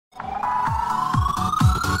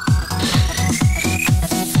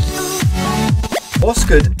What's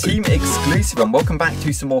good, team exclusive, and welcome back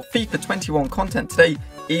to some more FIFA 21 content. Today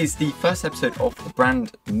is the first episode of the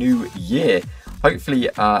brand new year. Hopefully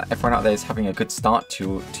everyone out there is having a good start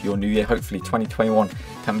to your new year. Hopefully 2021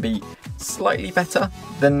 can be slightly better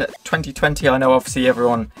than 2020. I know obviously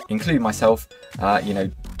everyone, including myself,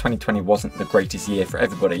 2020 wasn't the greatest year for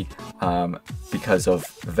everybody because of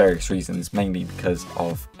various reasons, mainly because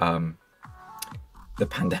of the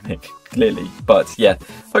pandemic, clearly. But yeah,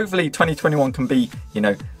 hopefully 2021 can be,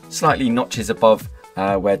 slightly notches above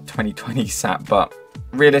where 2020 sat, but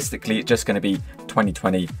realistically it's just going to be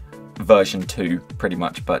 2020 version 2 pretty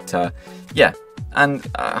much. But yeah, and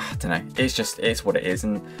I don't know, it's what it is,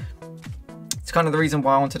 and it's kind of the reason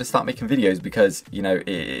why I wanted to start making videos, because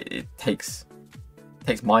it takes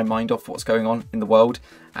my mind off what's going on in the world,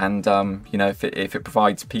 and if it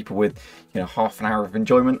provides people with half an hour of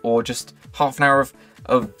enjoyment, or just half an hour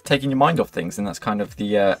of taking your mind off things, and that's kind of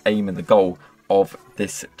the aim and the goal of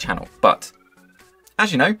this channel. But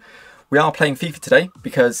as you know, we are playing FIFA today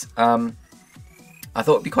because I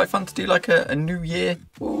thought it'd be quite fun to do like a New Year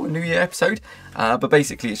episode, but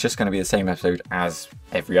basically it's just going to be the same episode as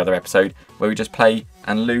every other episode, where we just play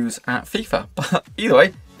and lose at FIFA. But either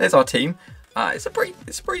way, there's our team. It's a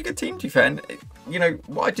pretty good team, to be fair. And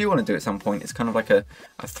what I do want to do at some point is kind of like a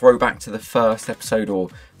throwback to the first episode or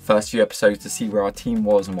first few episodes, to see where our team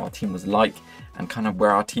was and what our team was like, and kind of where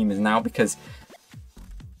our team is now. Because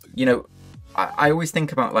I always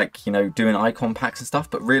think about doing icon packs and stuff,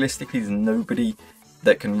 but realistically there's nobody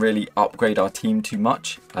that can really upgrade our team too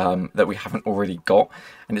much that we haven't already got.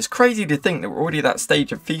 And it's crazy to think that we're already at that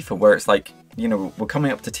stage of FIFA where it's like, we're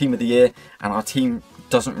coming up to team of the year and our team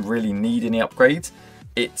doesn't really need any upgrades.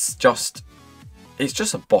 It's just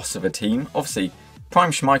a boss of a team. Obviously, Prime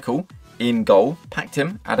Schmeichel in goal, packed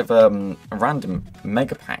him out of a random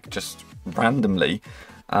mega pack, just randomly.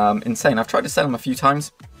 Insane. I've tried to sell him a few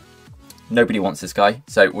times. Nobody wants this guy,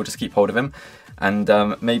 so we'll just keep hold of him. And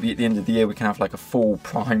maybe at the end of the year we can have like a full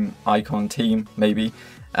Prime icon team, maybe.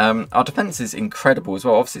 Our defence is incredible as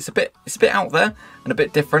well. Obviously it's a bit out there and a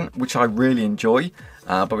bit different, which I really enjoy.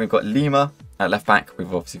 But we've got Lima at left back.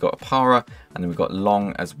 We've obviously got Apara, and then we've got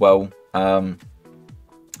Long as well.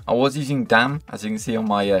 I was using Dam, as you can see on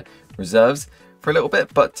my reserves, for a little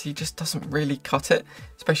bit, but he just doesn't really cut it,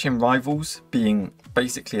 especially in Rivals, being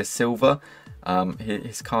basically a silver.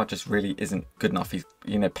 His card just really isn't good enough. He's,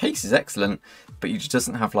 pace is excellent, but he just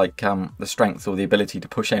doesn't have like the strength or the ability to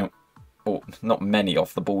push out, or not many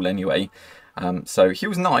off the ball anyway. So he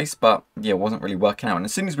was nice, but yeah, wasn't really working out. And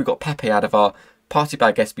as soon as we got Pepe out of our party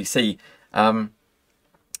bag SBC,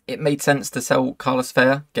 it made sense to sell Carlos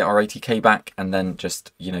Fair, get our 80k back, and then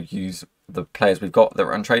just use the players we've got that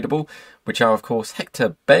are untradeable, which are of course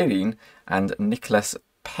Hector Bellerin and Nicolas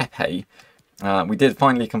Pepe. We did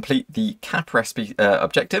finally complete the cap recipe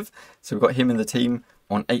objective, so we've got him in the team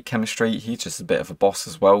on 8 chemistry. He's just a bit of a boss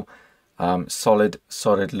as well. Solid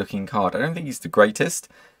looking card. I don't think he's the greatest,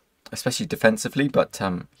 especially defensively, but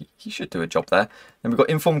he should do a job there. Then we've got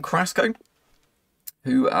Informed Carrasco,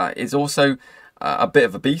 who is also a bit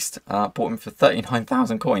of a beast. Bought him for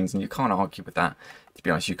 39,000 coins, and you can't argue with that. To be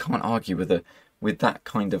honest, you can't argue with that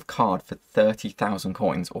kind of card for 30,000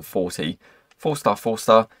 coins, or 40.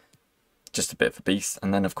 4-star. Just a bit of a beast.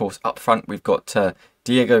 And then of course up front we've got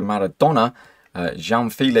Diego Maradona, Joao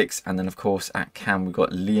Felix, and then of course at cam we've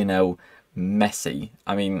got Lionel Messi.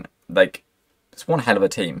 I mean, like, it's one hell of a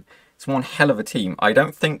team. It's one hell of a team. I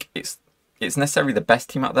don't think it's necessarily the best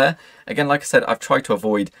team out there. Again, like I said, I've tried to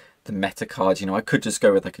avoid the meta cards. I could just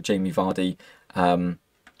go with like a Jamie Vardy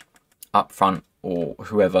up front, or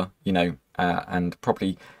whoever, and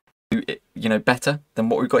probably do it, better than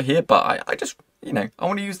what we've got here. But I just, I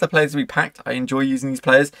want to use the players we packed. I enjoy using these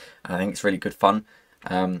players, and I think it's really good fun.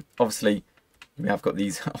 Obviously, we have got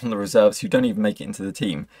these on the reserves who don't even make it into the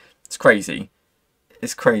team. It's crazy.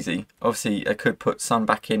 It's crazy. Obviously, I could put Son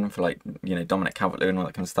back in for, like, Dominic Calvert-Lewin and all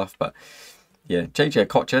that kind of stuff. But yeah, JJ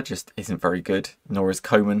Okocha just isn't very good, nor is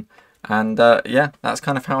Coman. And yeah, that's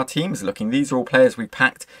kind of how our team is looking. These are all players we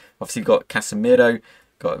packed. Obviously, we've got Casemiro,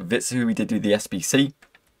 got Vitz, who we did do the SBC.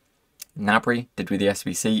 Nabry did with the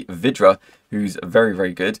SBC, Vidra, who's very,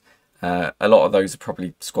 very good. A lot of those are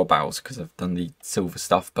probably squad battles because I've done the silver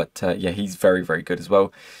stuff, but yeah, he's very, very good as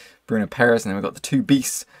well. Bruno Perez, and then we've got the two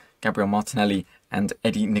beasts, Gabriel Martinelli and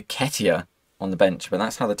Eddie Nketiah on the bench. But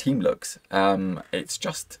that's how the team looks. It's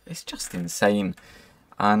just insane,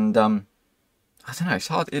 and I don't know. It's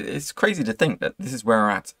hard. It's crazy to think that this is where we're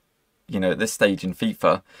at, at this stage in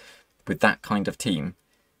FIFA with that kind of team.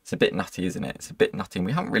 It's a bit nutty, isn't it? It's a bit nutty.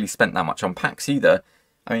 We haven't really spent that much on packs either.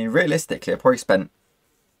 I mean, realistically, I probably spent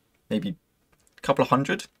maybe a couple of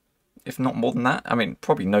hundred if not more than that. I mean,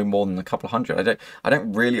 probably no more than a couple of hundred. I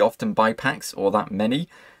don't really often buy packs or that many.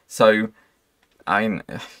 So, I mean,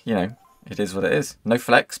 you know, it is what it is. No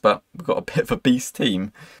flex, but we've got a bit of a beast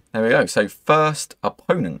team. There we go. So first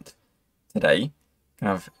opponent today,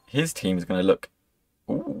 his team is going to look.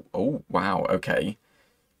 Oh, wow. Okay.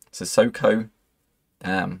 Sissoko.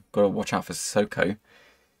 Damn, got to watch out for Sissoko.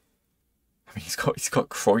 I mean, he's got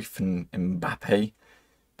Cruyff and Mbappe.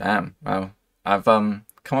 Damn. Well, I've come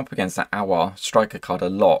up against that Aouar striker card a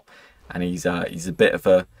lot, and he's a bit of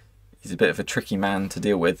a tricky man to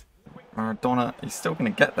deal with. Maradona, he's still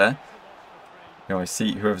going to get there. You know, I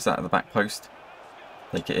see whoever's at the back post.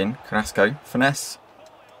 Take it in. Carrasco. Finesse.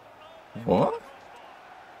 What?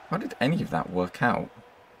 How did any of that work out?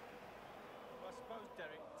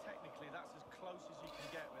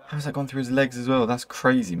 How's that gone through his legs as well? That's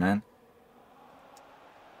crazy, man.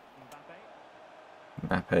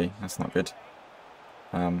 Mbappe. That's not good.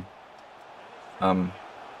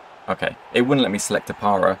 Okay. It wouldn't let me select a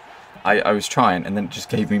para. I was trying, and then it just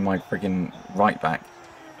gave me my friggin' right back.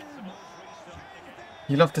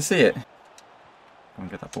 You love to see it. Go and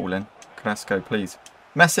get that ball in. Carrasco, please.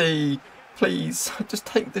 Messi, please. Just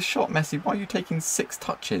take the shot, Messi. Why are you taking 6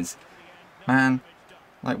 touches? Man,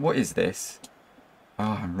 like, what is this?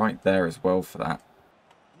 Oh, I'm right there as well for that.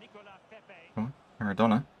 Oh,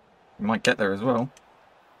 Maradona. He might get there as well.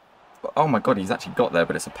 But, oh my god, he's actually got there,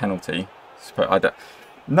 but it's a penalty.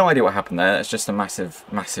 No idea what happened there. It's just a massive,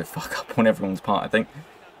 massive fuck up on everyone's part, I think.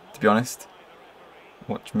 To be honest.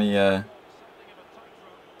 Watch me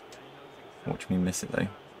miss it though.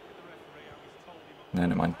 No,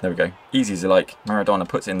 never mind. There we go. Easy as you like. Maradona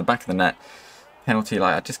puts it in the back of the net. Penalty,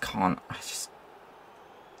 like, I just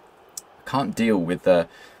can't deal with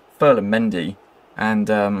Ferland Mendy and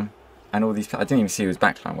all these. I didn't even see who his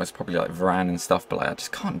backline was. Probably like Varane and stuff, but like, I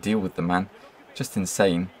just can't deal with the man. Just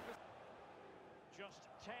insane.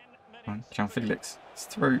 Joao Felix, it's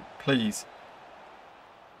through, please.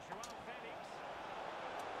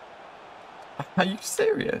 Are you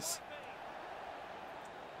serious?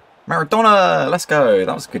 Maradona, let's go.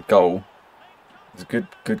 That was a good goal. It was a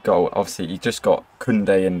good goal. Obviously, he just got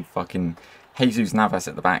Koundé and fucking Jesus Navas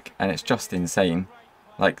at the back, and it's just insane.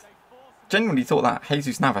 Like, genuinely thought that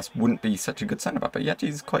Jesus Navas wouldn't be such a good centre back, but yeah,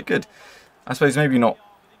 he's quite good. I suppose maybe not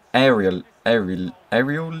aerially.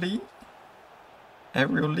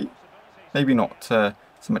 Maybe not so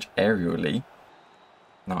much aerially.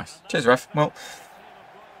 Nice. Cheers, ref. Well,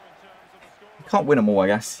 you can't win them all, I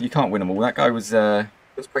guess. You can't win them all. That guy was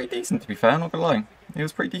pretty decent, to be fair. I'm not gonna lie. He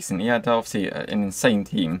was pretty decent. He had obviously an insane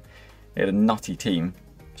team. He had a nutty team.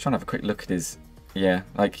 Just trying to have a quick look at his. Yeah,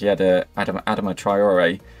 like he had Adama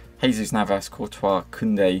Traore, Jesus Navas, Courtois,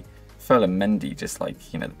 Koundé, Ferland Mendy. Just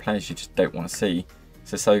like, you know, the players you just don't want to see.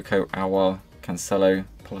 Sissoko, Aouar, Cancelo,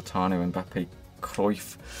 Politano, Mbappe,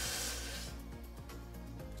 Cruyff.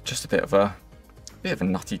 Just a bit of a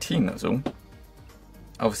nutty team, that's all.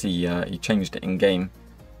 Obviously, he changed it in game,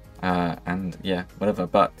 and yeah, whatever.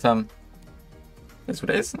 But that's what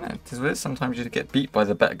it is, isn't it? It's what it is. Sometimes you get beat by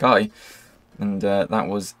the better guy, and that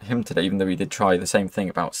was him today. Even though he did try the same thing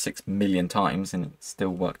about 6 million times, and it still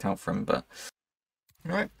worked out for him. But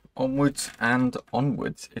all right, onwards and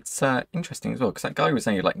onwards. It's interesting as well because that guy was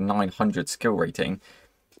saying like 900 skill rating.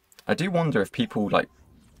 I do wonder if people like,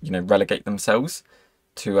 you know, relegate themselves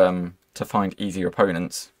to find easier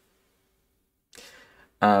opponents.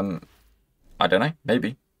 I don't know.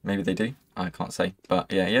 Maybe they do. I can't say.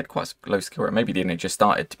 But yeah, he had quite a low skill rate. Maybe he only just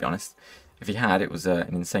started, to be honest. If he had, it was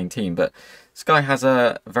an insane team. But this guy has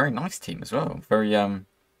a very nice team as well. Very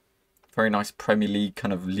nice Premier League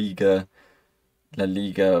kind of Liga, La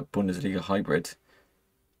Liga, Bundesliga hybrid.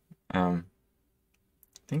 I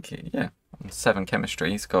think yeah, 7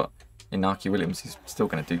 chemistry. He's got Inaki Williams. He's still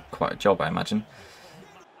going to do quite a job, I imagine.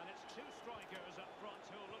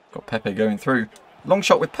 Got Pepe going through. Long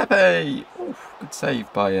shot with Pepe. Oof, good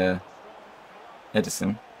save by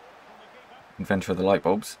Edison, inventor of the light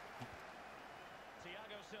bulbs.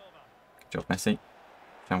 Good job, Messi.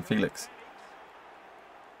 Joao Felix.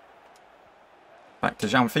 Back to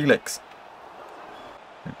Joao Felix.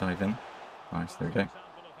 Dive in. Nice, there we go.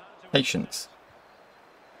 Patience.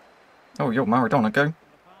 Oh, you're Maradona. Go.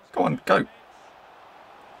 Go on, go.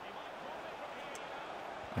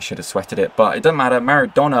 I should have sweated it, but it doesn't matter.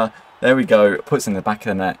 Maradona, there we go. Puts in the back of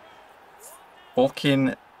the net.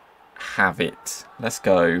 Fucking have it. Let's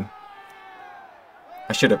go.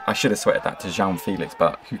 I should have sweated that to Joao Felix,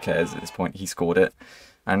 but who cares at this point? He scored it,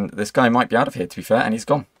 and this guy might be out of here, to be fair, and he's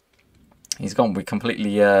gone. He's gone. We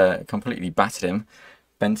completely battered him,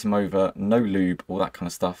 bent him over, no lube, all that kind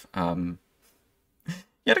of stuff. He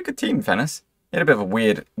had a good team, in fairness. He had a bit of a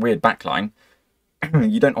weird backline.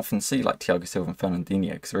 You don't often see like Thiago Silva and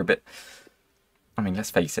Fernandinho because they're a bit. I mean,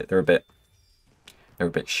 let's face it, they're a bit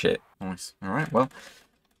shit. Nice. All right. Well,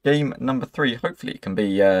 game number 3. Hopefully, it can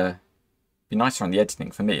be nicer on the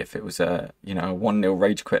editing for me if it was you know, a 1-0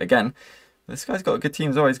 rage quit again. But this guy's got a good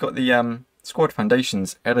team as well. He's got the Squad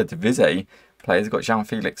Foundations Eredivisie players. He's got Joao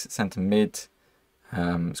Felix at centre mid.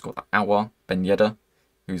 He's got Joao, Ben Yedder,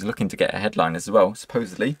 who's looking to get a headline as well.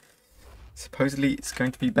 Supposedly it's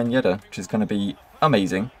going to be Ben Yedder, which is going to be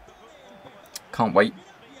amazing. Can't wait.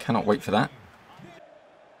 Cannot wait for that.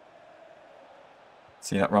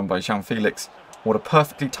 See that run by Joao Felix. What a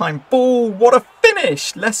perfectly timed ball. What a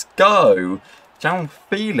finish. Let's go. Joao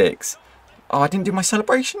Felix. Oh, I didn't do my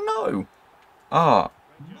celebration? No. Ah.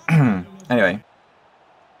 Anyway.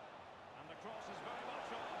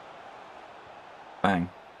 Bang.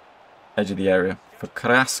 Edge of the area for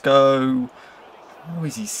Carrasco. Oh,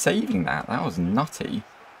 is he saving that? That was nutty.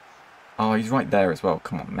 Oh, he's right there as well.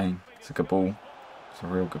 Come on, man. It's a good ball. It's a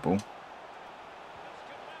real good ball.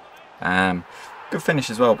 Good finish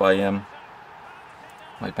as well by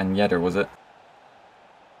Ben Yedder, was it?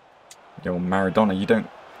 Yo, Maradona, you don't...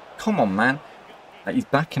 Come on, man. He's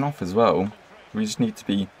backing off as well. We just need to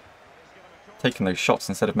be taking those shots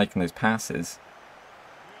instead of making those passes.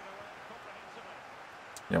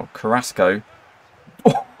 Yo, Carrasco.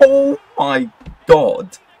 Oh my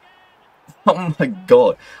god. Oh my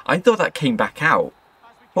god. I thought that came back out.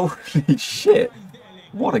 Holy shit.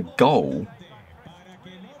 What a goal.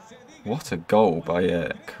 What a goal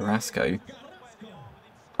by Carrasco.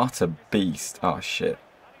 Utter beast. Oh shit.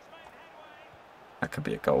 That could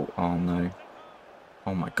be a goal. Oh no.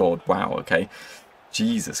 Oh my god. Wow. Okay.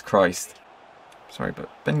 Jesus Christ. Sorry, but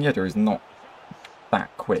Ben Yedder is not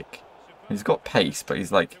that quick. He's got pace, but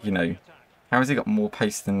he's like, you know, how has he got more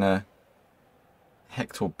pace than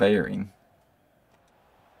Hector Bellerin?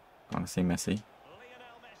 I want to see Messi.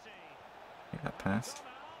 Take that pass.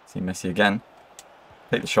 See Messi again.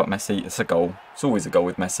 Take the shot, Messi. It's a goal. It's always a goal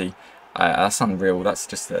with Messi. That's unreal. That's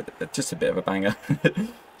just a bit of a banger.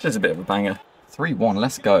 Just a bit of a banger. 3-1.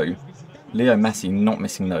 Let's go. Leo Messi not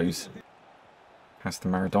missing those. Pass to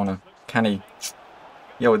Maradona. Can he?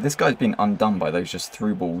 Yo, this guy's been undone by those just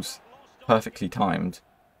through balls. Perfectly timed.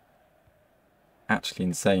 Actually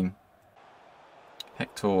insane.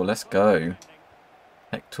 Hector, let's go.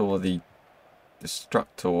 Hector the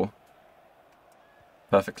Destructor.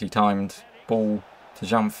 Perfectly timed. Ball to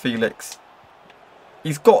Joao Felix.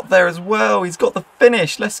 He's got there as well. He's got the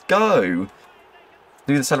finish. Let's go.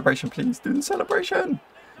 Do the celebration, please. Do the celebration.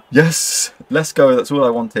 Yes. Let's go. That's all I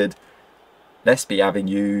wanted. Let's be having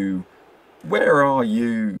you. Where are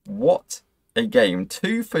you? What a game.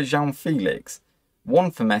 2 for Joao Felix.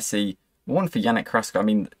 1 for Messi. 1 for Yannick Carrasco. I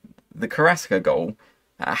mean, the Carrasco goal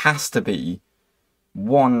has to be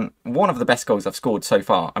one of the best goals I've scored so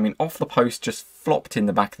far. I mean, off the post, just flopped in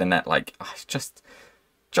the back of the net. Like, it's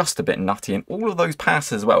just a bit nutty. And all of those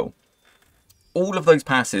passes as well. All of those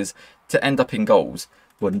passes to end up in goals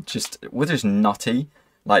were just nutty.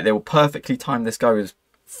 Like, they were perfectly timed. This guy was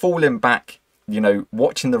falling back, you know,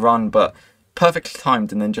 watching the run, but perfectly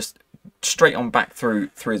timed, and then just straight on back through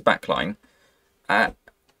his back line. I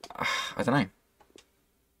don't know.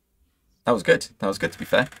 That was good. That was good, to be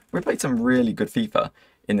fair. We played some really good FIFA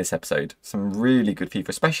in this episode. Some really good FIFA,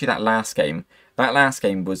 especially that last game. That last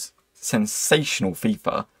game was sensational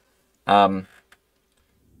FIFA.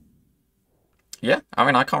 Yeah, I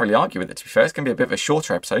mean, I can't really argue with it, to be fair. It's going to be a bit of a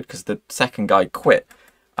shorter episode because the second guy quit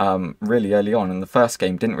really early on. And the first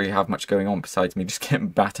game didn't really have much going on besides me just getting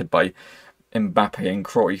battered by Mbappe and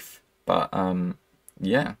Cruyff. But,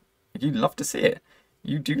 yeah, you love to see it.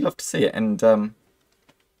 You do love to see it. And,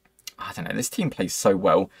 I don't know, this team plays so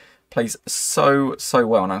well. Plays so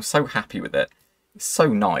well. And I'm so happy with it. It's so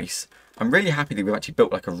nice. I'm really happy that we've actually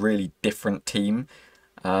built like a really different team.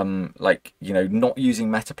 Like, you know, not using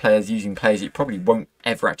meta players, using players you probably won't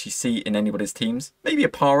ever actually see in anybody's teams. Maybe a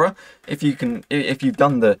Para. If you've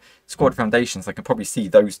done the squad foundations, I can probably see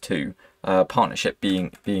those two partnership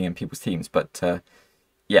being in people's teams. But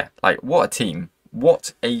yeah, like, what a team.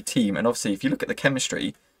 What a team. And obviously, if you look at the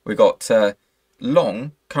chemistry, we've got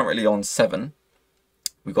Long currently on 7.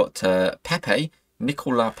 We've got Pepe,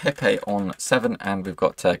 Nicola Pepe on 7, and we've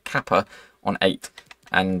got Kappa on 8.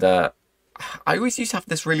 And I always used to have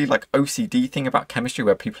this really like OCD thing about chemistry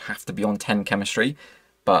where people have to be on 10 chemistry.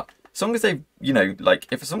 But as long as they've, you know,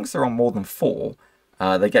 like as long as they're on more than 4,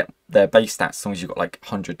 they get their base stats as long as you've got like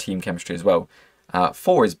 100 team chemistry as well.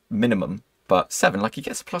 4 is minimum, but 7, like he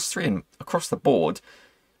gets a +3 across the board.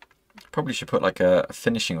 Probably should put like a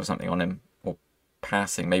finishing or something on him. Or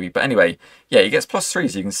passing maybe. But anyway, yeah, he gets +3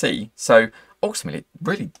 as you can see. So ultimately, it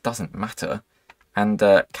really doesn't matter. And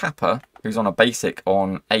Kappa, who's on a basic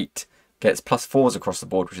on 8, gets +4s across the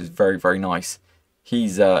board, which is very, very nice.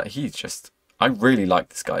 He's just, I really like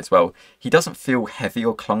this guy as well. He doesn't feel heavy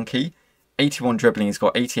or clunky. 81 dribbling, he's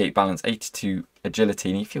got 88 balance, 82 agility,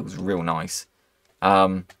 and he feels real nice.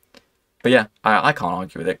 But yeah, I can't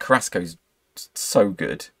argue with it. Carrasco's so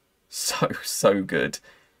good. So good.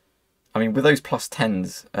 I mean, with those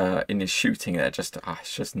 +10s in his shooting, they're just,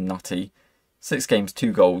 it's just nutty. 6 games,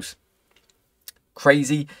 2 goals.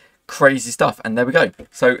 Crazy stuff. And there we go.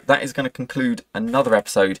 So that is going to conclude another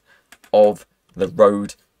episode of The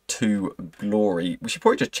Road to Glory. We should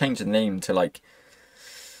probably just change the name to like...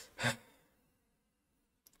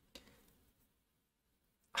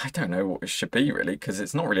 I don't know what it should be really, because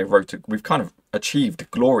it's not really a road to... We've kind of achieved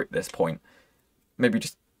glory at this point. Maybe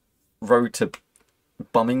just road to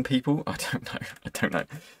bumming people? I don't know.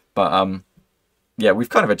 But yeah, we've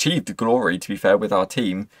kind of achieved glory, to be fair, with our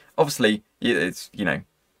team. Obviously, it's, you know,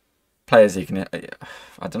 players you can...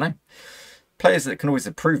 I don't know. Players that can always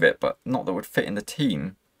improve it, but not that would fit in the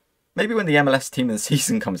team. Maybe when the MLS team of the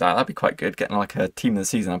season comes out, that'd be quite good. Getting like a team of the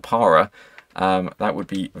season, a para. That would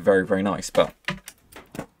be very, very nice. But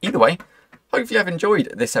either way, hopefully you've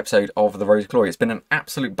enjoyed this episode of The Road to Glory. It's been an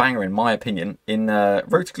absolute banger in my opinion. In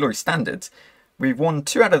Road to Glory standards, we've won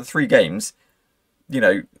 2 out of the 3 games. You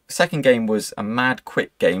know, second game was a mad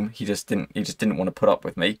quick game. He just didn't want to put up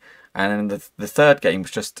with me. And then the third game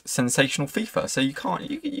was just sensational FIFA. So you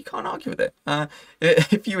can't argue with it.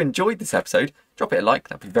 If you enjoyed this episode, drop it a like.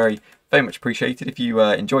 That'd be very, very much appreciated. If you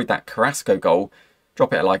enjoyed that Carrasco goal,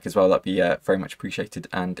 drop it a like as well. That'd be very much appreciated.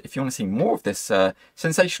 And if you want to see more of this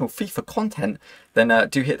sensational FIFA content, then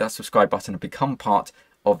do hit that subscribe button and become part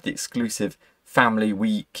of the exclusive family.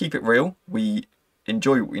 We keep it real. We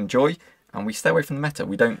enjoy what we enjoy, and we stay away from the meta.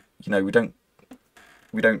 We don't, you know, we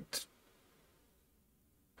don't.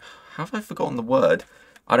 Have I forgotten the word?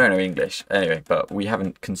 I don't know English. Anyway, but we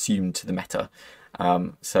haven't consumed the meta.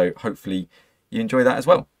 So hopefully you enjoy that as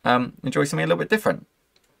well. Enjoy something a little bit different.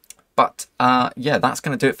 But yeah, that's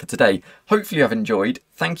going to do it for today. Hopefully you have enjoyed.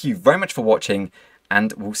 Thank you very much for watching,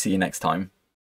 and we'll see you next time.